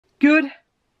Good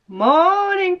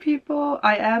morning, people.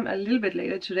 I am a little bit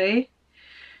later today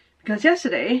because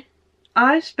yesterday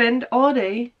I spent all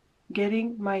day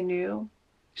getting my new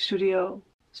studio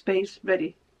space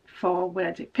ready for when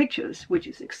I take pictures, which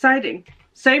is exciting.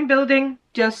 Same building,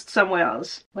 just somewhere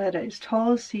else, where there is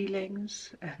tall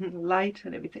ceilings and light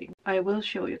and everything. I will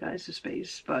show you guys the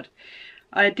space, but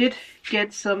I did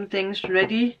get some things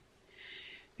ready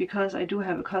because I do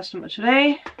have a customer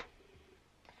today.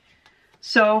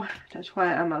 So that's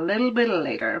why I'm a little bit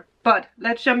later. But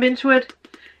let's jump into it.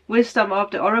 Wisdom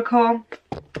of the Oracle.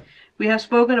 We have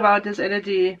spoken about this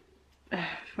energy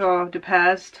for the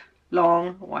past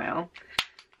long while.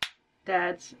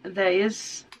 That there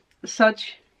is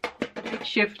such a big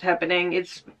shift happening.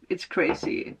 It's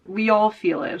crazy. We all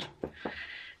feel it.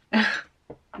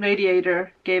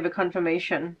 Radiator gave a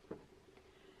confirmation.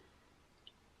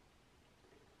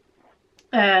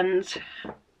 And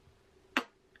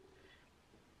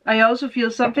I also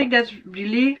feel something that's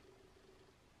really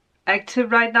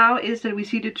active right now is that we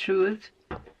see the truth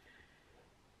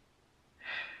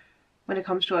when it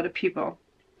comes to other people.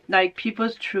 Like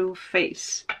people's true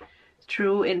face,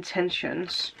 true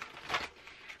intentions.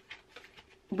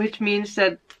 Which means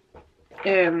that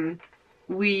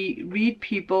we read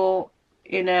people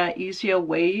in an easier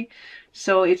way.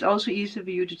 So it's also easier for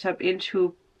you to tap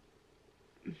into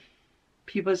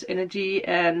people's energy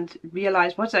and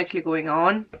realize what's actually going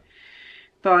on.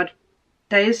 But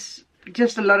there is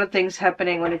just a lot of things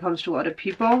happening when it comes to other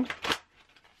people,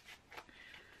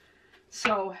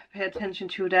 so pay attention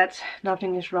to that.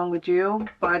 Nothing is wrong with you,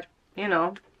 but you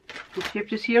know, the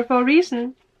shift is here for a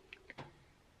reason.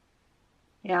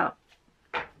 Yeah.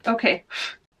 Okay,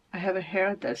 I have a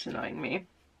hair that's annoying me.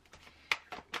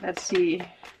 Let's see.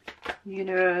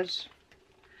 Universe.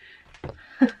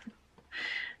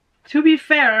 To be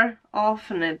fair,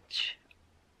 orphaned.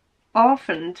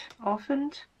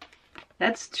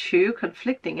 That's two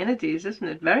conflicting energies, isn't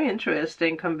it? Very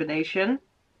interesting combination.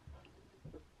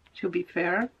 To be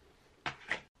fair.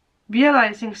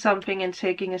 Realizing something and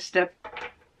taking a step.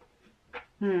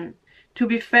 To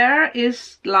be fair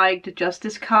is like the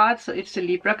Justice card, so it's the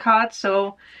Libra card.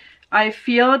 So I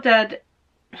feel that,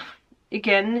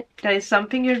 again, there is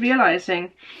something you're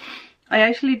realizing. I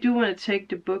actually do want to take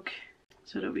the book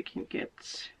so that we can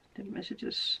get the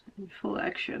messages in full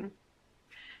action.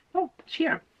 Oh, it's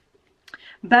here.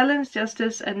 Balance,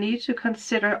 justice, and need to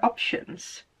consider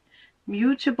options.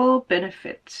 Mutable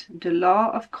benefit. The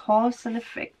law of cause and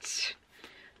effect.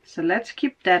 So let's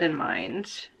keep that in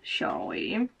mind, shall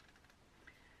we?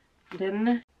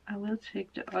 Then I will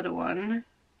take the other one.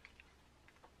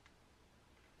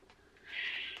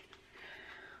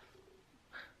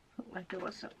 Like there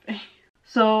was something.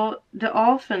 So, the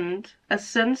orphaned, a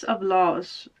sense of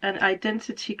loss, an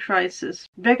identity crisis,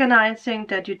 recognizing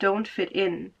that you don't fit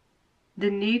in, the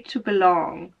need to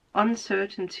belong,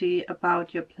 uncertainty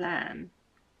about your plan.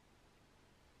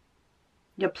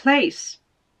 Your place.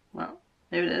 Well,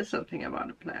 maybe there's something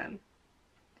about a plan.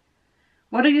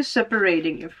 What are you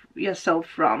separating yourself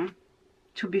from?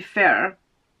 To be fair,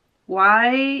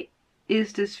 why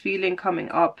is this feeling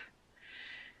coming up?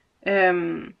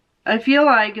 I feel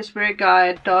like a spirit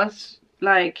guide does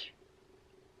like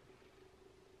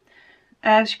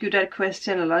ask you that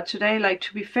question a lot today. Like,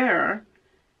 to be fair,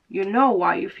 you know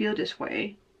why you feel this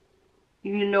way.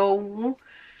 You know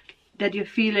that your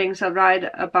feelings are right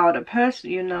about a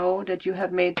person. You know that you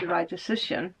have made the right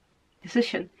decision.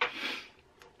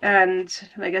 And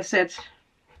like I said,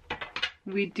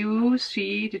 we do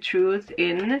see the truth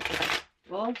in,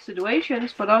 well,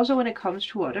 situations, but also when it comes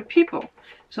to other people.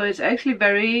 So it's actually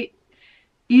very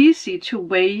easy to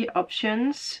weigh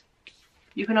options.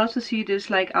 You can also see this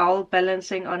like owl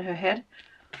balancing on her head.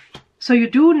 So you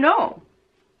do know.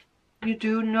 You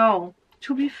do know.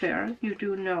 To be fair, you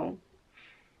do know.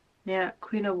 Yeah,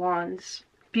 Queen of Wands.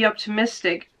 Be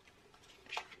optimistic.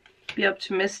 Be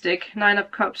optimistic. 9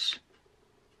 of Cups.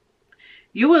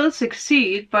 You will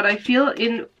succeed, but I feel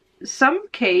in some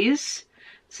case,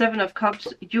 7 of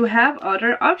Cups, you have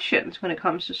other options when it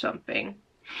comes to something.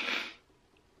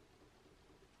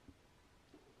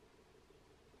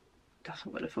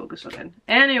 Doesn't want to focus on it.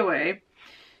 Anyway,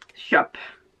 shop.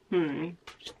 There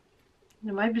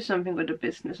might be something with the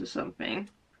business or something.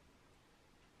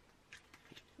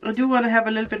 I do want to have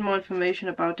a little bit more information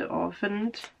about the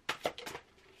orphaned.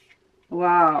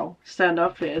 Wow, stand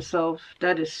up for yourself.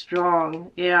 That is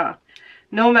strong. Yeah.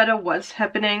 No matter what's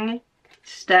happening,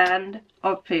 stand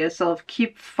up for yourself.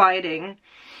 Keep fighting.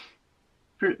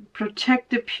 Protect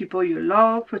the people you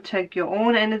love. Protect your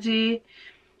own energy.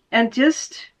 And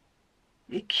just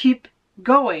keep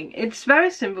going. It's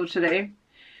very simple today.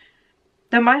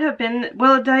 there might have been,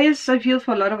 well, there is, I feel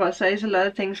for a lot of us, there is a lot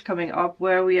of things coming up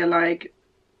where we are like,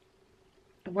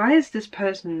 why is this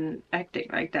person acting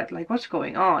like that? Like, what's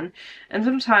going on? And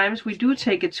sometimes we do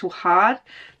take it too hard,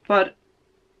 but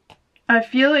I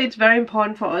feel it's very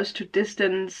important for us to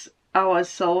distance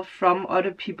ourselves from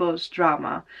other people's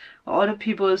drama or other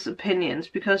people's opinions,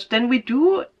 because then we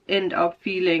do end up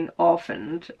feeling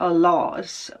orphaned or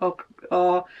lost,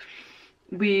 or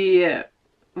we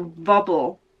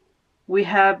wobble. We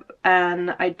have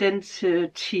an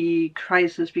identity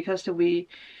crisis because we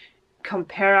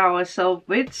compare ourselves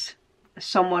with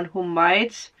someone who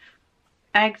might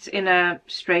act in a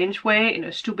strange way, in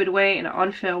a stupid way, in an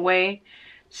unfair way.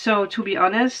 So to be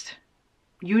honest,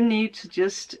 you need to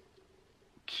just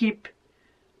keep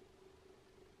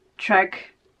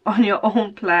track on your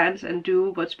own plans and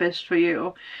do what's best for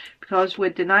you, because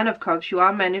with the Nine of Cups you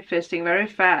are manifesting very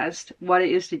fast what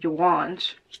it is that you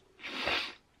want.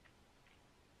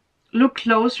 Look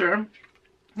closer.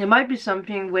 There might be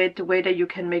something with the way that you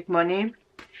can make money.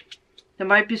 There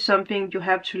might be something you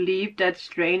have to leave that's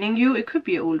draining you. It could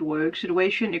be an old work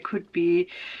situation. It could be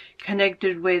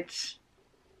connected with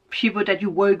people that you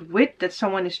work with, that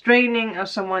someone is draining, or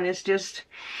someone is just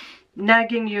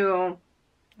nagging you.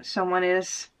 Someone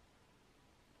is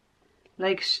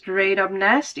like straight up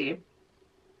nasty.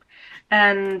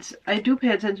 And I do pay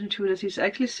attention to this. He's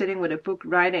actually sitting with a book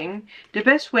writing. The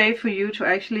best way for you to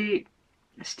actually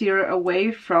steer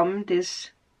away from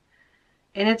this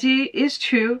energy is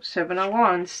to, 7 of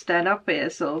Wands, stand up for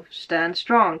yourself, stand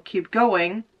strong, keep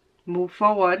going, move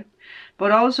forward,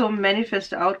 but also manifest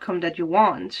the outcome that you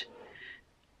want.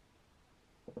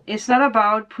 It's not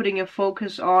about putting a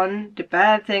focus on the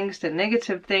bad things, the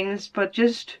negative things, but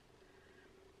just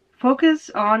focus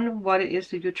on what it is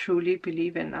that you truly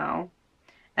believe in now.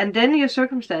 And then your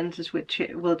circumstances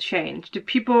will change. The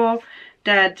people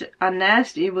that are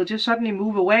nasty will just suddenly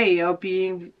move away or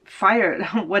being fired,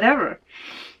 whatever.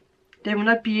 They will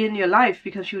not be in your life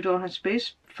because you don't have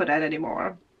space for that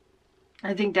anymore.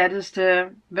 I think that is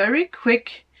the very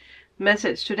quick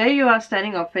message. Today you are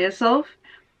standing up for yourself.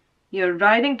 You're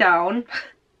writing down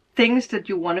things that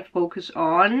you want to focus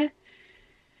on.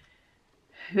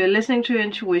 You're listening to your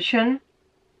intuition.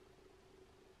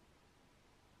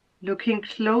 Looking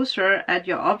closer at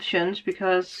your options,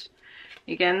 because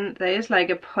again there is like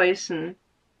a poison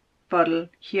bottle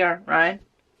here, right?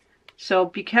 So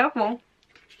be careful,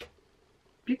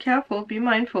 be careful, be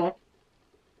mindful.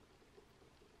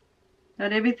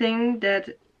 Not everything that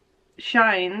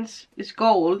shines is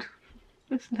gold.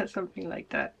 Isn't that something like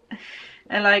that?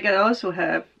 And like I also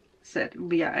have said,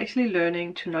 we are actually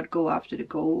learning to not go after the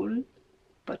gold,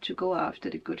 but to go after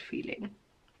the good feeling.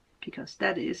 Because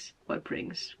that is what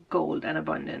brings gold and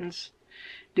abundance.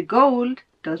 The gold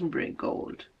doesn't bring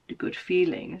gold. The good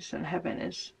feelings and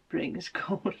happiness brings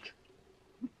gold.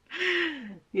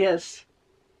 Yes.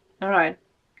 Alright.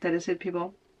 That is it,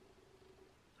 people.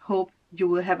 Hope you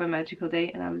will have a magical day,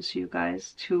 and I will see you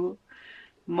guys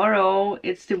tomorrow.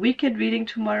 It's the weekend reading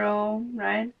tomorrow,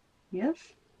 right? Yes.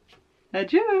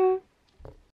 Adieu.